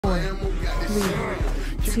3,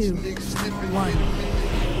 2, 1.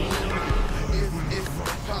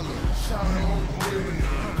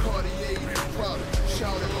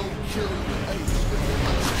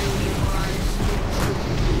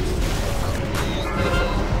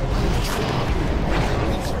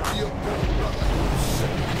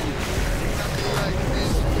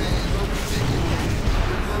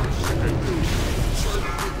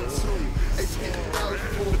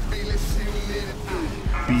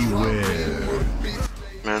 Beware.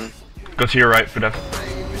 Man. Go to your right for death.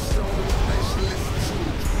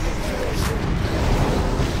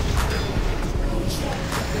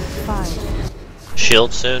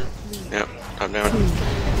 Shield soon. Yep, I'm down. 2, 1.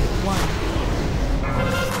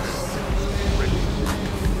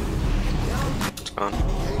 It's gone.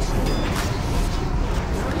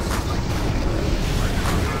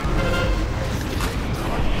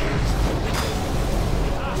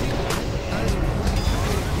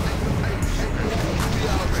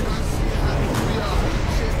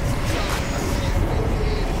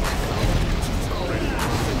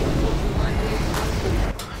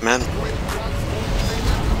 Man.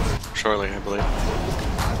 Shortly, I believe.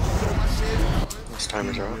 This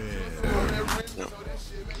timers are off. No.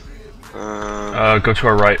 Go to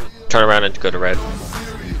our right. Turn around and go to red.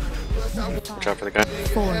 Watch out for the guy.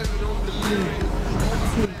 4,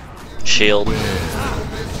 3, 2. Shield.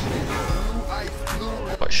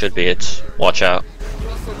 What should be, it's watch out.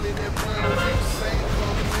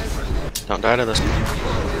 Don't die to this.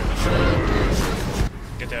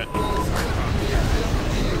 Get that.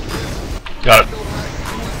 Got it.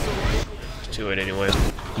 To it anyways.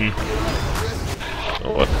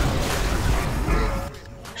 Oh, what?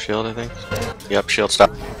 Shield, I think. Yep, shield stop.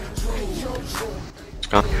 It's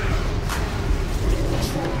gone.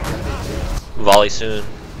 Volley soon.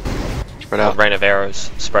 Spread out. Rain of arrows.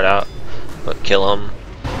 Spread out. But kill him.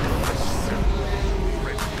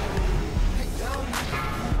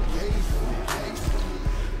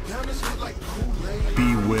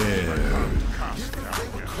 Beware.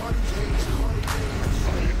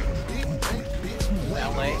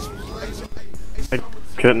 I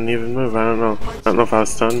couldn't even move, I don't know. I don't know if I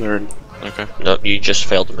was stunned or... Okay. Nope, you just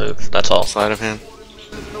failed to move. That's all. Sleight of hand.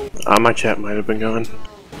 my chat might have been going.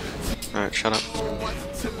 Alright, shut up.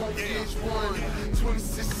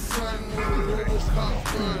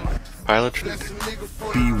 Pilot.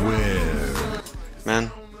 Beware.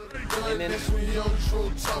 Man.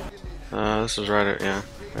 This is right at, yeah.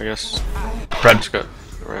 I guess. Red's good.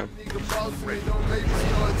 Red.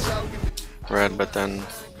 Red, but then.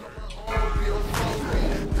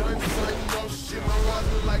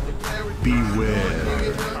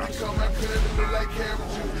 Beware.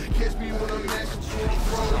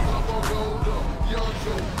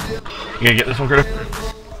 You gonna get this one, Critter?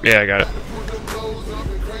 Yeah, I got it.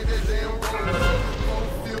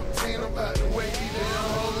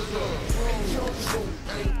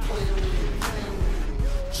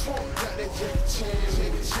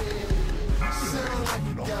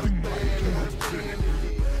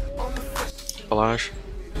 Collage.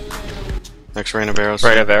 Next rain of arrows.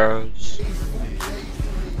 Rain of arrows.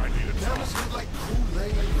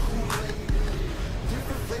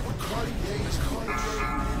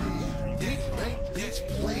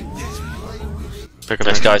 Pick him.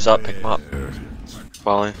 Next guy's up, pick him up.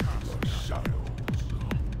 Volley.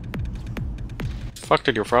 Fuck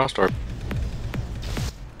did your frost orb?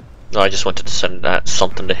 No, I just wanted to send that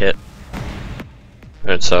something to hit.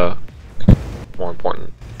 It's more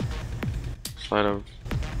important. Slide of.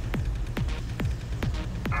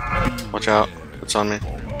 Watch out, it's on me.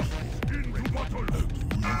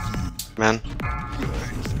 Man.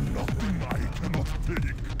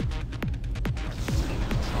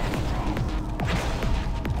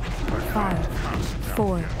 Five,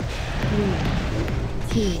 4, 3,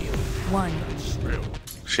 2, 1.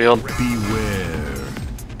 Shield. Beware.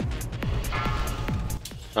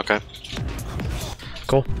 Okay.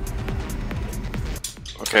 Cool.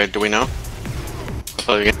 Okay, do we know? I'll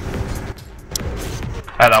play again.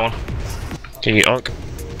 I had that one. Can you unk?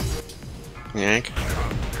 Yank.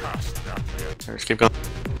 Alright, just keep going.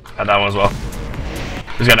 Had that one as well.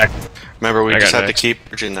 Who's got next? Remember, we I just got have to next. keep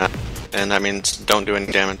urging that. And that means don't do any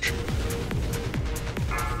damage.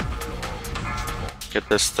 Get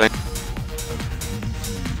this thing.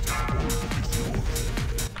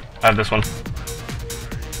 I have this one.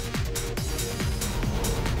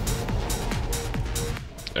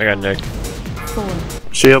 I got Nick. 4,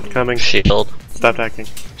 Shield coming. Shield. Stop attacking.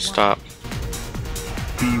 Stop.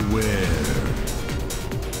 Beware.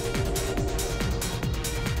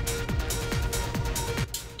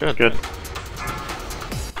 Good. Good.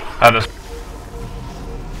 I have this.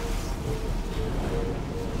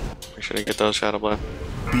 Make sure to get those shadow blast.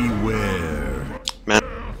 Beware. Man,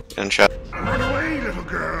 and shadow. Run away, little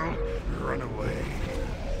girl. Run away.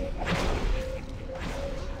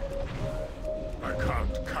 I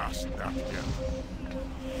can't cast that yet.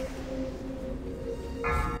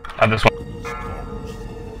 Have this one.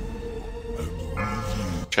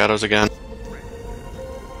 Shadows again.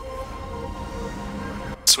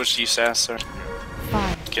 Switch to you, Sass, sorry.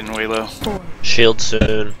 5, Getting way low. 4, Shield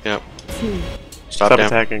soon. Yep. 2, Stop Stop down.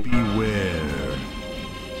 attacking. Beware.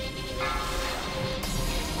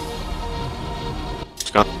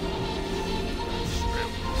 Let's go.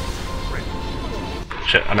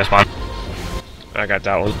 Shit, I missed mine. I got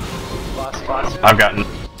that one. I've gotten.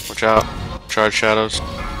 Watch out. Charge shadows.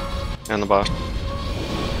 And the boss.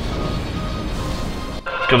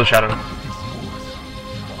 Kill the shadow.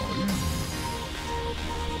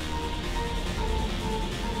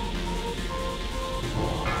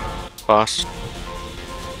 Boss.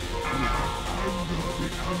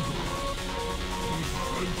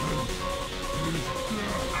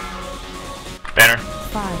 Banner.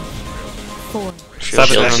 5, 4, Shield, Stop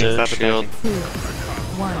attacking. soon. Stop Shield. attacking. 2,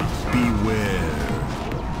 1. Beware.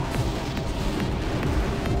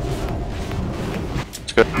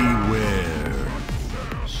 It's good. Beware.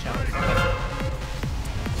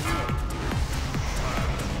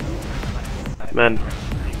 Men.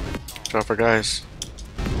 Go for guys.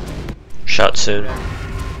 Shot soon.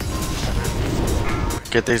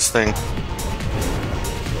 Get these things.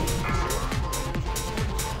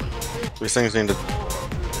 These things need to.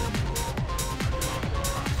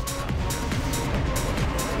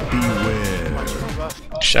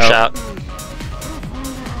 Beware. Shout.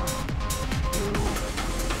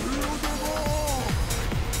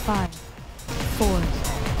 Five, 4,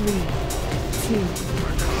 3, 2,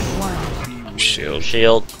 1. Shield.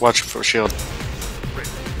 Shield. Watch for shield.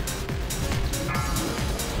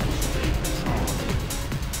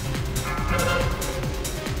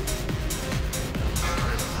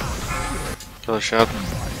 Kill the shot.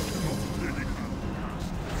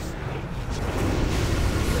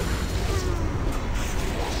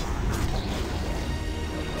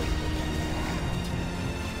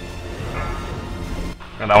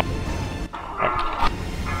 Got that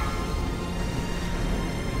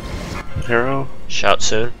one. Hero? Shout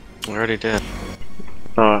soon. We already did.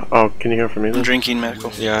 Oh, can you go for me I'm then? drinking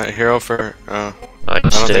medical. Yeah, hero for. I I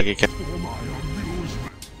don't just think did. you can.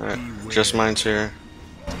 Alright, just mine's here.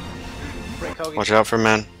 Watch out for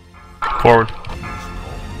men. Forward.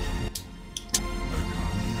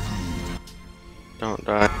 Don't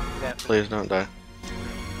die. Please don't die.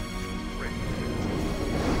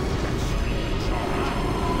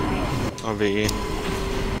 OVE.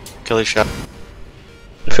 Kill his shot.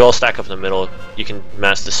 If you all stack up in the middle, you can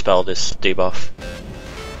mass dispel this debuff.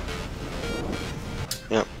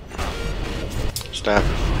 Yep. Stab.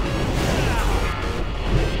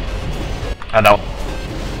 I know.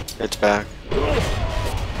 It's back.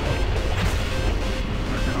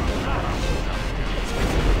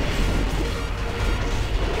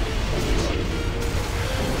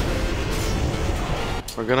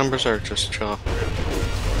 We're good on Berserk, just chill.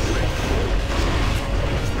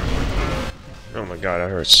 Oh my god, that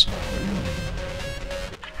hurts.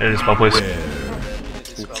 Hit his spell, please.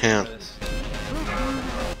 You can't.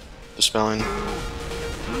 Dispelling.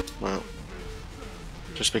 Well.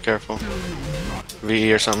 Just be careful.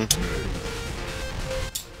 VE or something.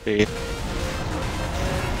 VE.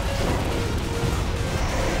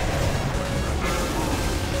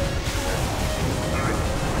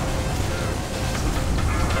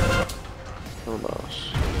 Oh,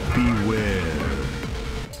 boss. Beware.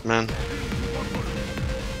 Man.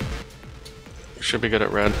 You should be good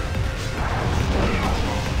at red.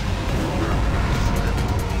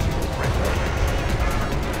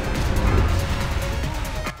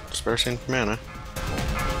 Dispersing mana.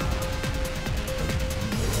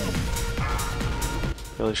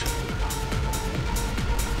 Really should.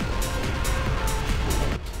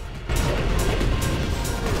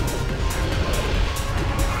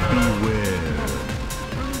 Beware.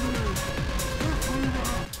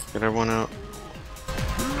 Get everyone out.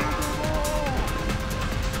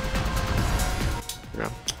 Yeah.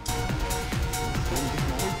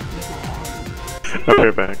 I'll be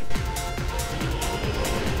right back.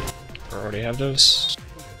 I already have those.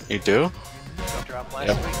 You do?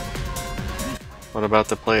 Yep. What about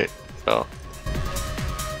the plate belt?